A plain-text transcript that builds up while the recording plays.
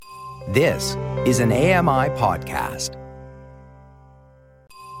This is an AMI podcast.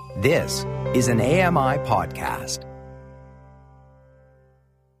 This is an AMI podcast.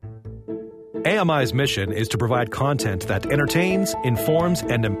 AMI's mission is to provide content that entertains, informs,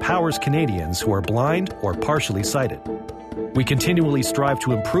 and empowers Canadians who are blind or partially sighted. We continually strive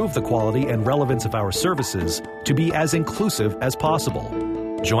to improve the quality and relevance of our services to be as inclusive as possible.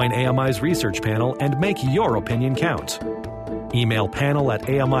 Join AMI's research panel and make your opinion count. Email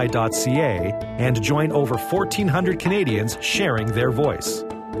panel@ami.ca and join over 1,400 Canadians sharing their voice.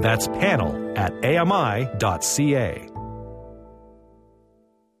 That's panel@ami.ca.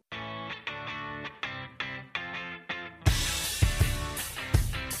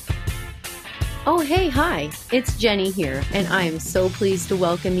 Oh, hey, hi, it's Jenny here, and I am so pleased to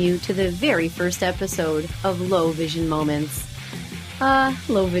welcome you to the very first episode of Low Vision Moments.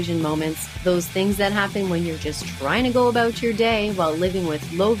 Low vision moments, those things that happen when you're just trying to go about your day while living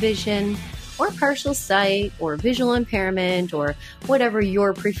with low vision or partial sight or visual impairment or whatever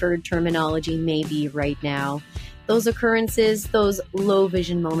your preferred terminology may be right now. Those occurrences, those low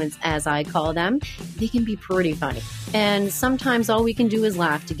vision moments, as I call them, they can be pretty funny. And sometimes all we can do is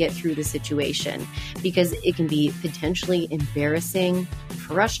laugh to get through the situation because it can be potentially embarrassing,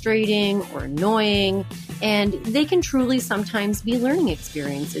 frustrating, or annoying, and they can truly sometimes be learning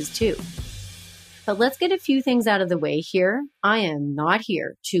experiences too. But let's get a few things out of the way here. I am not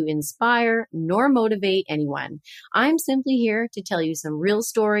here to inspire nor motivate anyone. I'm simply here to tell you some real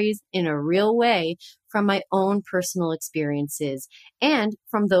stories in a real way from my own personal experiences and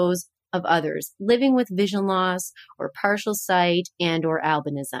from those of others living with vision loss or partial sight and or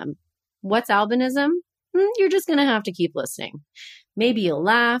albinism. What's albinism? You're just going to have to keep listening. Maybe you'll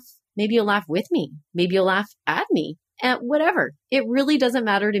laugh. Maybe you'll laugh with me. Maybe you'll laugh at me. Whatever. It really doesn't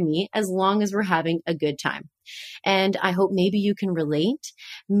matter to me as long as we're having a good time. And I hope maybe you can relate.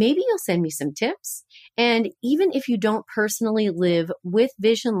 Maybe you'll send me some tips. And even if you don't personally live with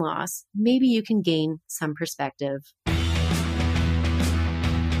vision loss, maybe you can gain some perspective.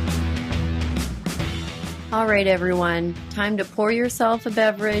 All right, everyone, time to pour yourself a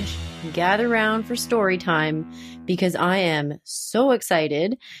beverage and gather around for story time because I am so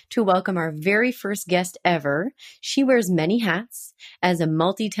excited to welcome our very first guest ever. She wears many hats as a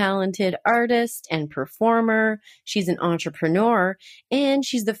multi-talented artist and performer. She's an entrepreneur and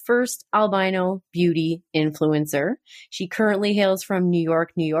she's the first albino beauty influencer. She currently hails from New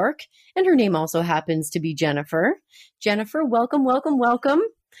York, New York, and her name also happens to be Jennifer. Jennifer, welcome, welcome, welcome.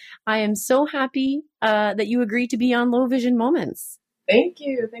 I am so happy that you agreed to be on Low Vision Moments. Thank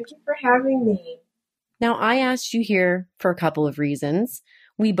you. Thank you for having me. Now, I asked you here for a couple of reasons.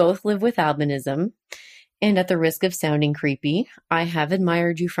 We both live with albinism, and at the risk of sounding creepy, I have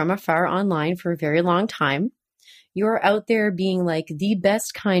admired you from afar online for a very long time. You're out there being like the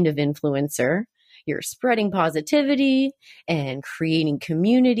best kind of influencer. You're spreading positivity and creating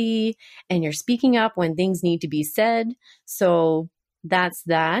community, and you're speaking up when things need to be said. So that's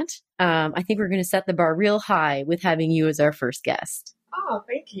that. I think we're going to set the bar real high with having you as our first guest. Oh,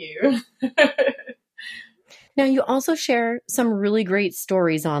 thank you. Now, you also share some really great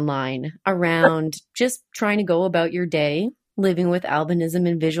stories online around just trying to go about your day living with albinism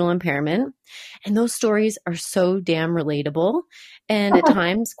and visual impairment. And those stories are so damn relatable and at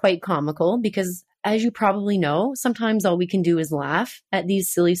times quite comical because, as you probably know, sometimes all we can do is laugh at these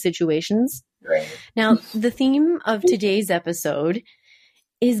silly situations. Right. Now, the theme of today's episode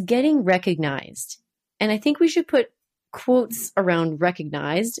is getting recognized. And I think we should put quotes around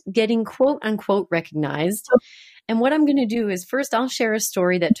recognized, getting quote unquote recognized. And what I'm going to do is first I'll share a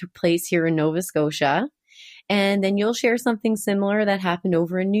story that took place here in Nova Scotia. And then you'll share something similar that happened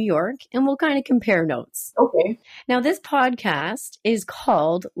over in New York, and we'll kind of compare notes. Okay. Now, this podcast is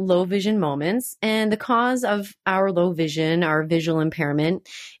called Low Vision Moments, and the cause of our low vision, our visual impairment,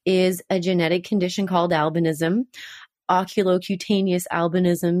 is a genetic condition called albinism, oculocutaneous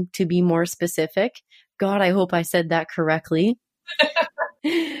albinism to be more specific. God, I hope I said that correctly.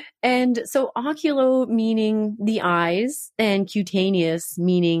 And so oculo meaning the eyes and cutaneous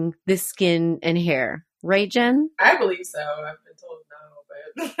meaning the skin and hair. Right, Jen? I believe so. I've been told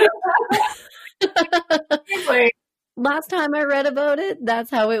no, but like, last time I read about it,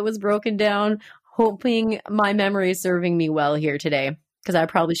 that's how it was broken down. Hoping my memory is serving me well here today, because I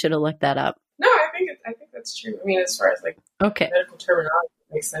probably should have looked that up. no, I think that's true. I mean, as far as like medical terminology,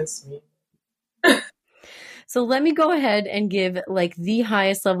 it makes sense to me. So let me go ahead and give like the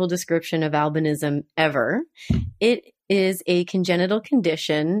highest level description of albinism ever. It is a congenital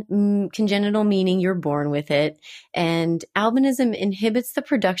condition, congenital meaning you're born with it, and albinism inhibits the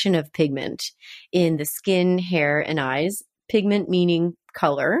production of pigment in the skin, hair, and eyes, pigment meaning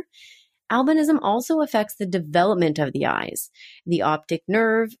color. Albinism also affects the development of the eyes, the optic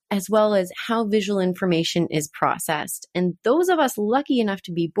nerve, as well as how visual information is processed. And those of us lucky enough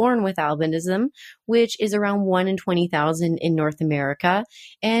to be born with albinism, which is around 1 in 20,000 in North America,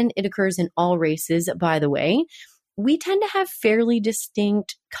 and it occurs in all races, by the way, we tend to have fairly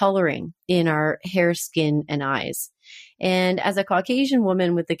distinct coloring in our hair, skin, and eyes. And as a Caucasian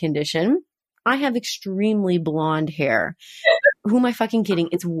woman with the condition, I have extremely blonde hair. Who am I fucking kidding?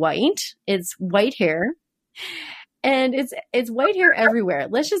 It's white. It's white hair. And it's white hair everywhere.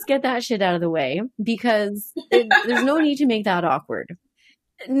 Let's just get that shit out of the way because there's no need to make that awkward.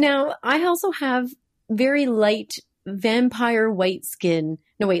 Now, I also have very light vampire white skin.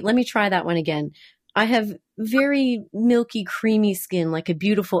 No, wait, let me try that one again. I have very milky, creamy skin like a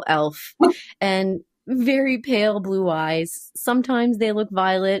beautiful elf and very pale blue eyes. Sometimes they look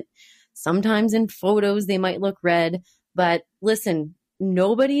violet. Sometimes in photos they might look red. But listen,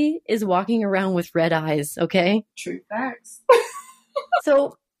 nobody is walking around with red eyes, okay? True facts.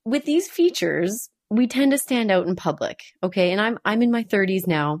 So with these features, we tend to stand out in public, okay? And I'm in my 30s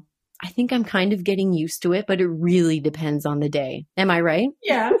now. I think I'm kind of getting used to it, but it really depends on the day. Am I right?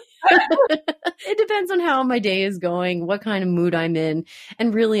 Yeah. It depends on how my day is going, what kind of mood I'm in.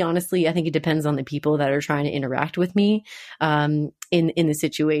 And really, honestly, I think it depends on the people that are trying to interact with me in the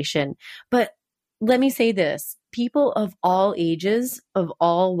situation. But let me say this. People of all ages, of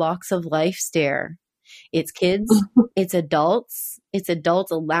all walks of life stare. It's kids, it's adults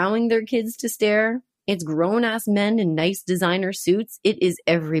allowing their kids to stare. It's grown-ass men in nice designer suits. It is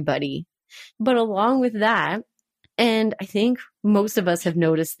everybody. But along with that, and I think most of us have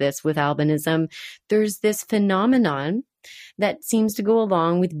noticed this with albinism, there's this phenomenon that seems to go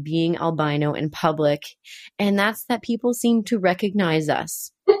along with being albino in public, and that's that people seem to recognize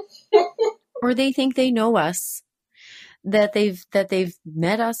us. Or they think they know us, that they've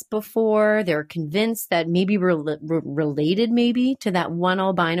met us before. They're convinced that maybe we're related maybe to that one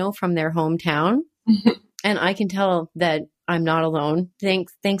albino from their hometown. And I can tell that I'm not alone.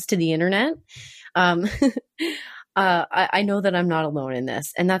 Thanks to the internet. I know that I'm not alone in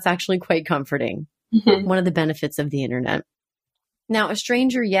this, and that's actually quite comforting. One of the benefits of the internet. Now, a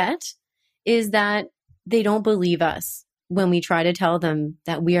stranger yet is that they don't believe us when we try to tell them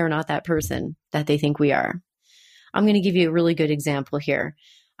that we are not that person that they think we are. I'm going to give you a really good example here.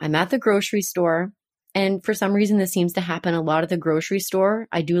 I'm at the grocery store, and for some reason, this seems to happen a lot at the grocery store.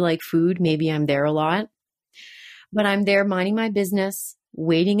 I do like food. Maybe I'm there a lot. But I'm there minding my business,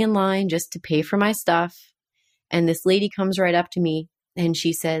 waiting in line just to pay for my stuff. And this lady comes right up to me and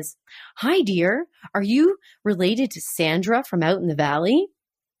she says, "Hi, dear. Are you related to Sandra from out in the valley?"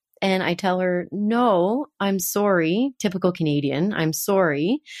 And I tell her, "No, I'm sorry." Typical Canadian. "I'm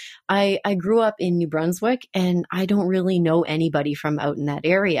sorry. I grew up in New Brunswick and I don't really know anybody from out in that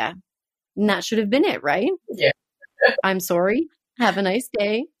area." And that should have been it, right? Yeah. "I'm sorry. Have a nice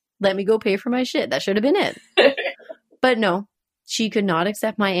day. Let me go pay for my shit." That should have been it. But no, she could not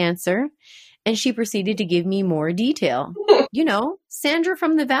accept my answer. And she proceeded to give me more detail. You know, Sandra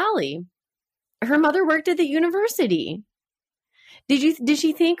from the valley. Her mother worked at the university. Did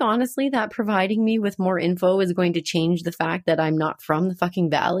she think, honestly, that providing me with more info is going to change the fact that I'm not from the fucking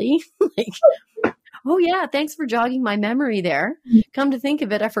valley? Like, oh yeah, thanks for jogging my memory there. Come to think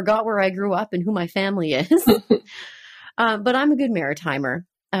of it, I forgot where I grew up and who my family is. But I'm a good Maritimer.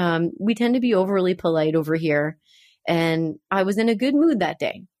 We tend to be overly polite over here. And I was in a good mood that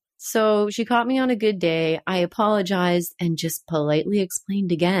day. So she caught me on a good day. I apologized and just politely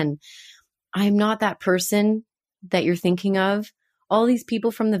explained again, I'm not that person that you're thinking of. All these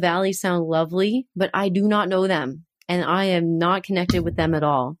people from the valley sound lovely, but I do not know them. And I am not connected with them at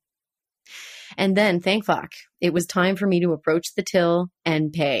all. And then, thank fuck, it was time for me to approach the till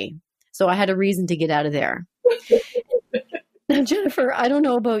and pay. So I had a reason to get out of there. Now, Jennifer, I don't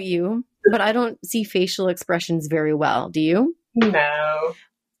know about you, but I don't see facial expressions very well. Do you? No.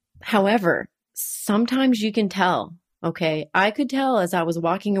 However, sometimes you can tell, okay? I could tell as I was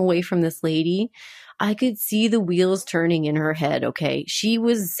walking away from this lady, I could see the wheels turning in her head, okay? She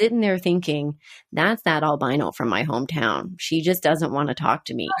was sitting there thinking, that's that albino from my hometown. She just doesn't want to talk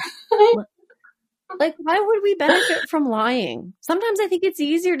to me. Like, why would we benefit from lying? Sometimes I think it's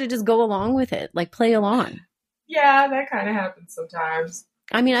easier to just go along with it, like play along. Yeah, that kind of happens sometimes.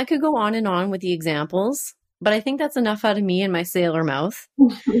 I mean, I could go on and on with the examples, but I think that's enough out of me and my sailor mouth.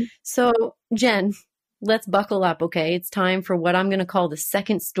 So, Jen, let's buckle up, okay? It's time for what I'm going to call the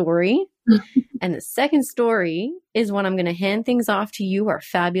second story. And the second story is when I'm going to hand things off to you, our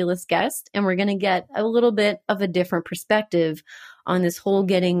fabulous guest, and we're going to get a little bit of a different perspective on this whole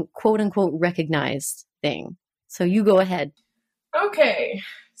getting quote unquote recognized thing. So you go ahead. Okay.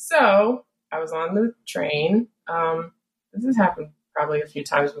 So I was on the train. This has happened probably a few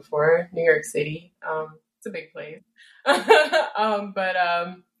times before. New York City. It's a big place.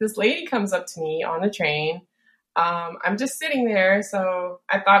 But this lady comes up to me on the train. I'm just sitting there, so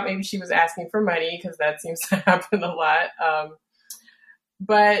I thought maybe she was asking for money because that seems to happen a lot.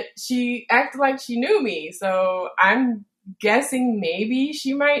 But she acted like she knew me, so I'm guessing maybe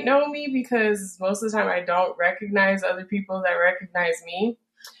she might know me because most of the time I don't recognize other people that recognize me.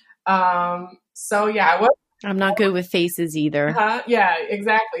 So yeah, I'm not good with faces either. Yeah,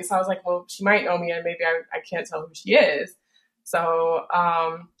 exactly. So I was like, well, she might know me and maybe I can't tell who she is. So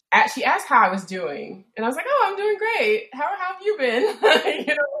she asked how I was doing. And I was like, oh, I'm doing great. How have you been?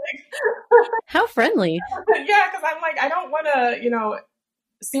 How friendly. Yeah, because I'm like, I don't want to,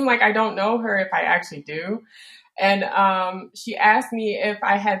 seem like I don't know her if I actually do. And she asked me if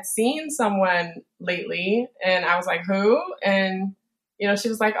I had seen someone lately. And I was like, who? And, she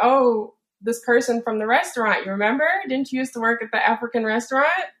was like, oh, this person from the restaurant, you remember? Didn't you used to work at the African restaurant?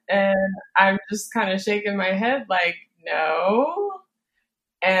 And I'm just kind of shaking my head like, no.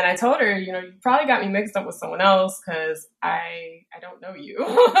 And I told her, you probably got me mixed up with someone else because I don't know you.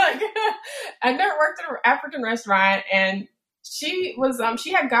 I've never worked at an African restaurant. And she was,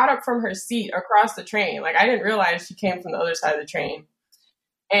 she had got up from her seat across the train. Like, I didn't realize she came from the other side of the train.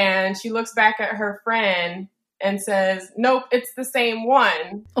 And she looks back at her friend and says, nope, it's the same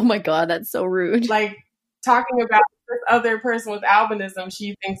one. Oh my God, that's so rude. Like, talking about this other person with albinism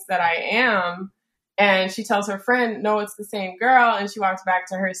she thinks that I am. And she tells her friend, no, it's the same girl. And she walks back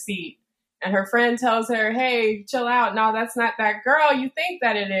to her seat. And her friend tells her, hey, chill out. No, that's not that girl. You think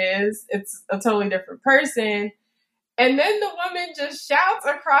that it is. It's a totally different person. And then the woman just shouts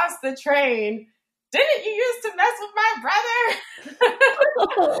across the train, didn't you used to mess with my brother?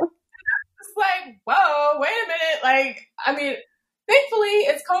 It's like, whoa, wait a minute. Like, I mean, thankfully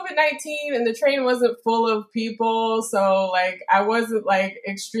it's COVID-19 and the train wasn't full of people. So like, I wasn't like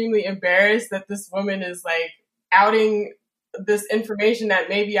extremely embarrassed that this woman is like outing this information that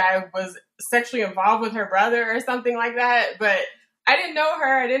maybe I was sexually involved with her brother or something like that. But I didn't know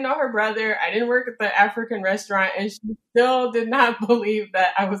her. I didn't know her brother. I didn't work at the African restaurant, and she still did not believe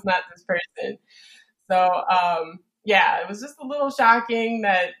that I was not this person. So, yeah, it was just a little shocking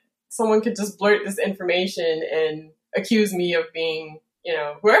that someone could just blurt this information and accuse me of being,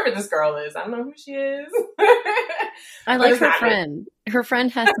 whoever this girl is. I don't know who she is. I like her friend. Her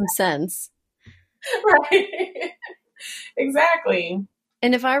friend has some sense. Right. Exactly.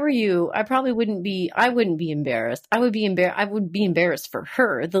 And if I were you, I wouldn't be embarrassed. I would be embarrassed for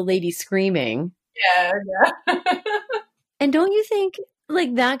her, the lady screaming. Yeah. And don't you think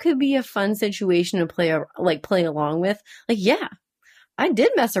like that could be a fun situation to play along with? Like, yeah, I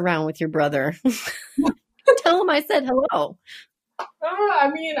did mess around with your brother. Tell him I said hello. I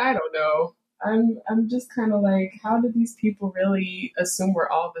mean, I don't know. I'm just kind of like, how do these people really assume we're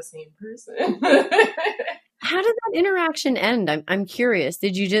all the same person? How did that interaction end? I'm curious. Were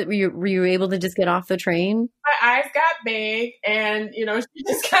you able to just get off the train? My eyes got big, and she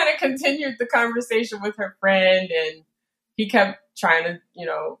just kind of continued the conversation with her friend, and he kept trying to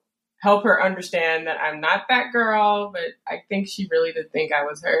help her understand that I'm not that girl, but I think she really did think I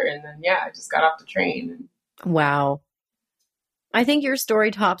was her. And then I just got off the train. Wow. I think your story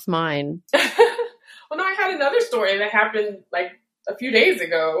tops mine. Well, no, I had another story that happened like a few days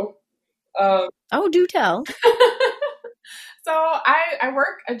ago. Oh, do tell. So I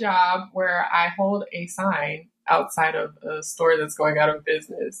work a job where I hold a sign outside of a store that's going out of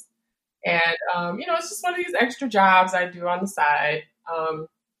business. And, it's just one of these extra jobs I do on the side.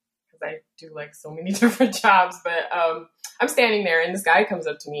 Because I do like so many different jobs. But I'm standing there and this guy comes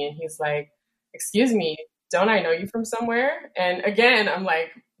up to me and he's like, excuse me, don't I know you from somewhere? And again, I'm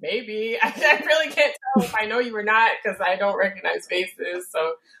like, maybe. I really can't tell if I know you or not because I don't recognize faces. So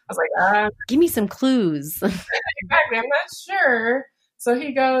I was like, give me some clues. Exactly. I'm not sure. So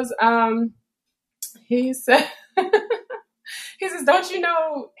he goes, he says, don't you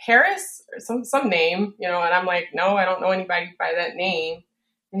know Harris or some name, and I'm like, no, I don't know anybody by that name.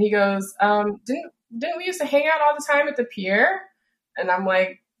 And he goes, didn't we used to hang out all the time at the pier? And I'm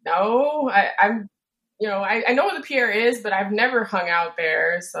like, no, I'm I know what the pier is, but I've never hung out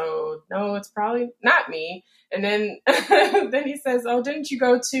there. So no, it's probably not me. And then, then he says, oh, didn't you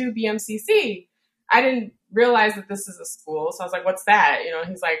go to BMCC? I didn't realize that this is a school. So I was like, what's that?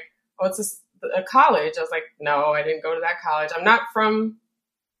 He's like, oh, it's a college. I was like, no, I didn't go to that college. I'm not from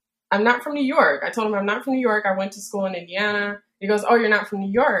New York. I told him I'm not from New York. I went to school in Indiana. He goes, oh, you're not from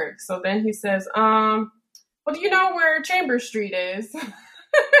New York. So then he says, well, do you know where Chambers Street is?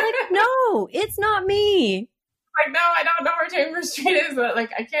 Like, no, it's not me. like, no, I don't know where Chambers Street is, but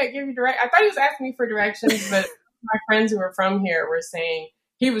like, I can't give you I thought he was asking me for directions, but my friends who were from here were saying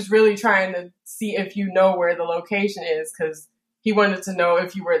he was really trying to see if you know where the location is, because he wanted to know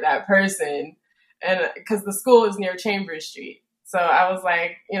if you were that person, and because the school is near Chambers Street. So I was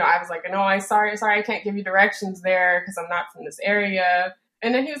like, no, sorry, I can't give you directions there because I'm not from this area.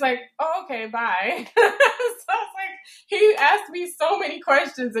 And then he was like, oh, okay, bye. So I was like, he asked me so many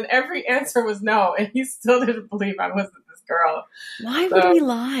questions and every answer was no. And he still didn't believe I wasn't this girl. Why would he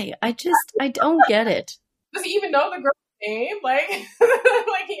lie? I don't get it. Does he even know the girl's name? Like,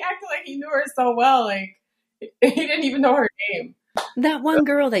 like he acted like he knew her so well. Like, he didn't even know her name. That one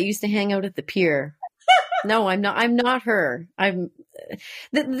girl that used to hang out at the pier. No, I'm not her.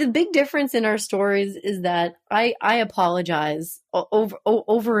 The big difference in our stories is that I apologize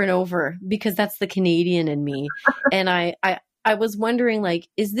over and over because that's the Canadian in me. And I was wondering, like,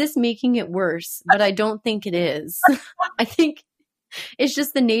 is this making it worse? But I don't think it is. I think it's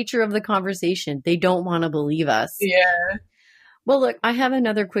just the nature of the conversation. They don't want to believe us. Yeah. Well, look, I have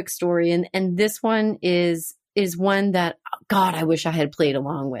another quick story, and this one is one that, God, I wish I had played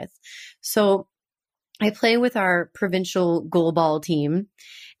along with. So I play with our provincial goalball team,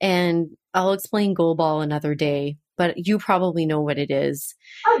 and I'll explain goalball another day, but you probably know what it is.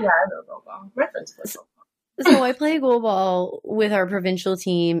 Oh, yeah, I know goalball. My friends play goalball. So I play goalball with our provincial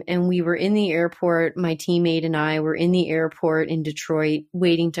team, and we were in the airport. My teammate and I were in the airport in Detroit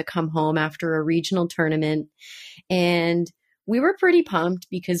waiting to come home after a regional tournament. And we were pretty pumped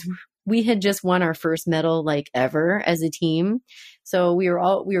because we had just won our first medal like ever as a team. So we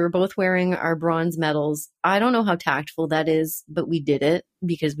were both wearing our bronze medals. I don't know how tactful that is, but we did it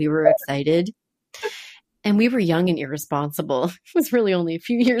because we were excited. And we were young and irresponsible. It was really only a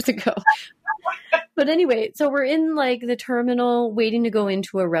few years ago. But anyway, so we're in like the terminal waiting to go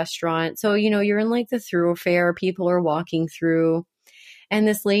into a restaurant. So, you're in like the thoroughfare, people are walking through, and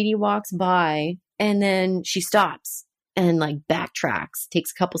this lady walks by and then she stops and like backtracks,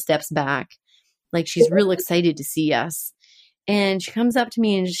 takes a couple steps back. Like she's real excited to see us. And she comes up to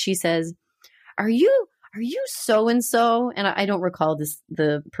me and she says, are you so-and-so? And I don't recall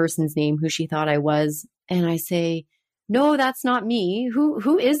the person's name who she thought I was. And I say, no, that's not me.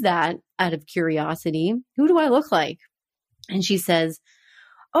 Who is that? Out of curiosity, who do I look like? And she says,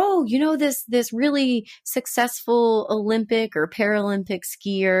 oh, this really successful Olympic or Paralympic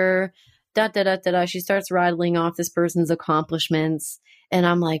skier, da, da, da, da, da. She starts rattling off this person's accomplishments. And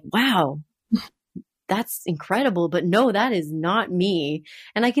I'm like, wow, that's incredible. But no, that is not me.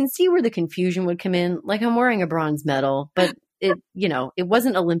 And I can see where the confusion would come in. Like, I'm wearing a bronze medal, but it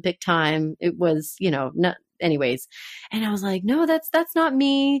wasn't Olympic time. It was, not anyways. And I was like, no, that's not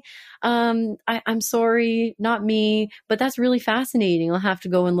me. I'm sorry, not me, but that's really fascinating. I'll have to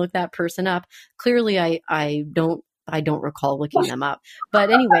go and look that person up. Clearly I don't recall looking them up. But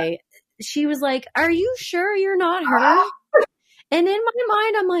anyway, she was like, are you sure you're not her? And in my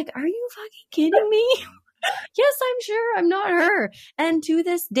mind, I'm like, are you fucking kidding me? Yes, I'm sure I'm not her. And to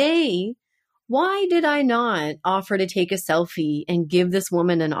this day, why did I not offer to take a selfie and give this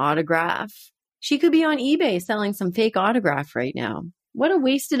woman an autograph? She could be on eBay selling some fake autograph right now. What a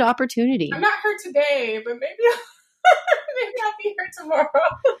wasted opportunity. I'm not her today, but maybe I'll be here tomorrow.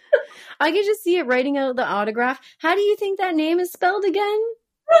 I could just see it writing out the autograph. How do you think that name is spelled again?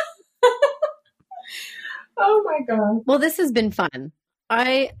 Oh my God. Well, this has been fun.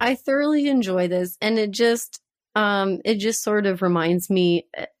 I thoroughly enjoy this, and it just sort of reminds me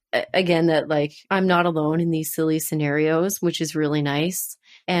again that like I'm not alone in these silly scenarios, which is really nice.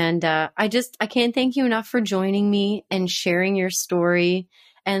 And I can't thank you enough for joining me and sharing your story.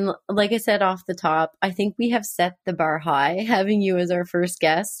 And like I said off the top, I think we have set the bar high having you as our first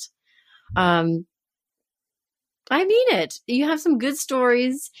guest. I mean it. You have some good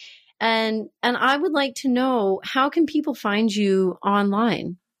stories. And I would like to know, how can people find you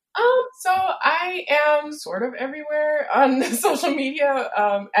online? So I am sort of everywhere on social media.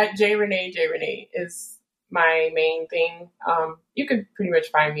 At J Renee. J Renee is my main thing. You can pretty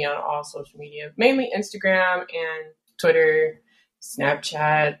much find me on all social media, mainly Instagram and Twitter,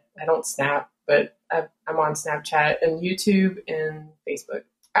 Snapchat. I don't snap, but I'm on Snapchat and YouTube and Facebook.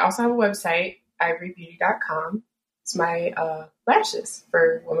 I also have a website, ivorybeauty.com. It's my lashes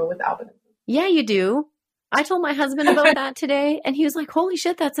for women with albinism. Yeah, you do. I told my husband about that today, and he was like, holy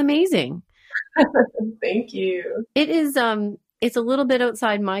shit, that's amazing. Thank you. It is, it's a little bit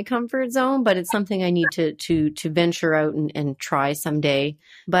outside my comfort zone, but it's something I need to venture out and try someday.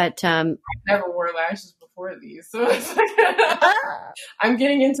 But I never wore lashes before. before these. So it's like, I'm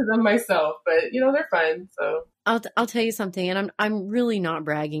getting into them myself, but they're fun. So I'll tell you something, and I'm really not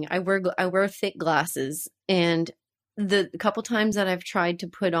bragging. I wear thick glasses, and the couple times that I've tried to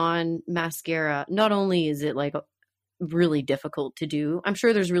put on mascara, not only is it like really difficult to do, I'm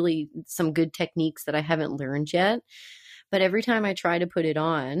sure there's really some good techniques that I haven't learned yet, but every time I try to put it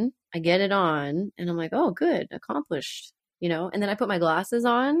on, I get it on and I'm like, oh, good, accomplished, and then I put my glasses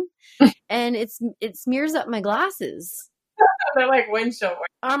on and it smears up my glasses. They're like windshield.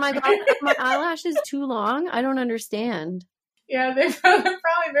 Are my eyelashes too long? I don't understand. Yeah, they're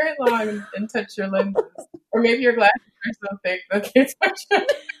probably very long and touch your lenses. Or maybe your glasses are so thick that they touch your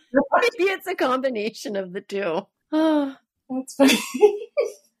Maybe it's a combination of the two. Oh, that's funny.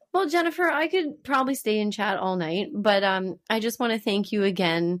 Well, Jennifer, I could probably stay and chat all night, but I just want to thank you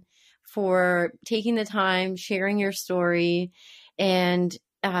again for taking the time, sharing your story, and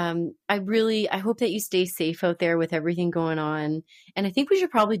I hope that you stay safe out there with everything going on. And I think we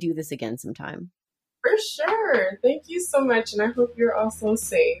should probably do this again sometime. For sure. Thank you so much. And I hope you're also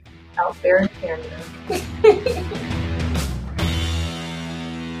safe out there in Canada.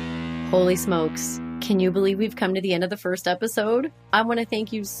 Holy smokes. Can you believe we've come to the end of the first episode? I want to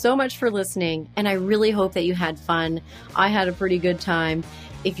thank you so much for listening, and I really hope that you had fun. I had a pretty good time.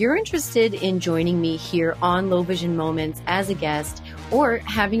 If you're interested in joining me here on Low Vision Moments as a guest, or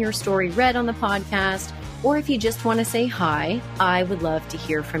having your story read on the podcast, or if you just want to say hi, I would love to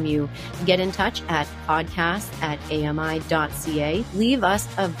hear from you. Get in touch at podcast@ami.ca. Leave us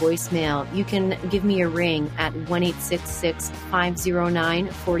a voicemail. You can give me a ring at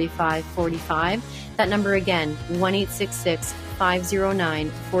 1-866-509-4545. That number again,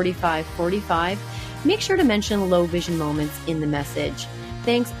 1-866-509-4545. Make sure to mention Low Vision Moments in the message.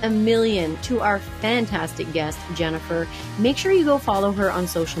 Thanks a million to our fantastic guest, Jennifer. Make sure you go follow her on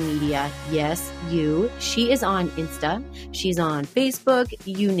social media. Yes, you. She is on Insta. She's on Facebook.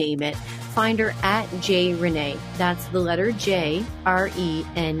 You name it. Find her at J Renee. That's the letter J,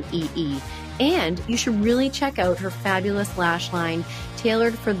 Renee. And you should really check out her fabulous lash line,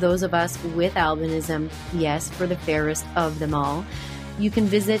 tailored for those of us with albinism. Yes, for the fairest of them all. You can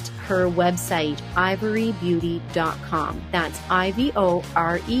visit her website, ivorybeauty.com. That's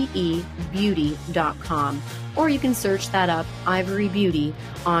IVOREE beauty.com. Or you can search that up, Ivory Beauty,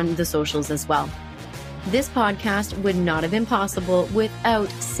 on the socials as well. This podcast would not have been possible without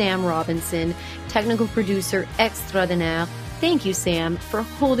Sam Robinson, technical producer extraordinaire. Thank you, Sam, for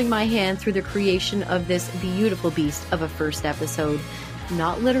holding my hand through the creation of this beautiful beast of a first episode.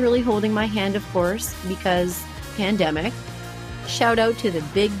 Not literally holding my hand, of course, because pandemic. Shout out to the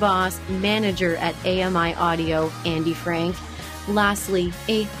big boss, manager at AMI Audio, Andy Frank. Lastly,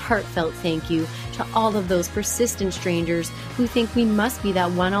 a heartfelt thank you to all of those persistent strangers who think we must be that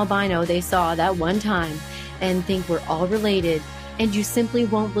one albino they saw that one time and think we're all related, and you simply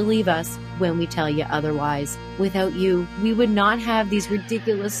won't believe us when we tell you otherwise. Without you, we would not have these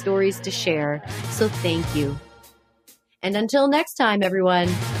ridiculous stories to share, so thank you. And until next time, everyone,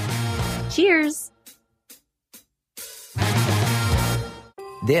 cheers!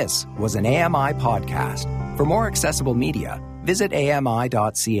 This was an AMI podcast. For more accessible media, visit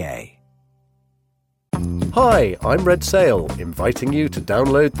ami.ca. Hi, I'm Red Sail, inviting you to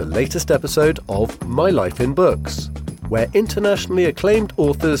download the latest episode of My Life in Books, where internationally acclaimed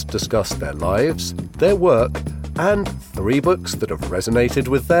authors discuss their lives, their work, and 3 books that have resonated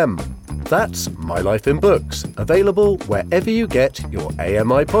with them. That's My Life in Books, available wherever you get your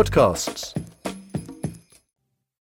AMI podcasts.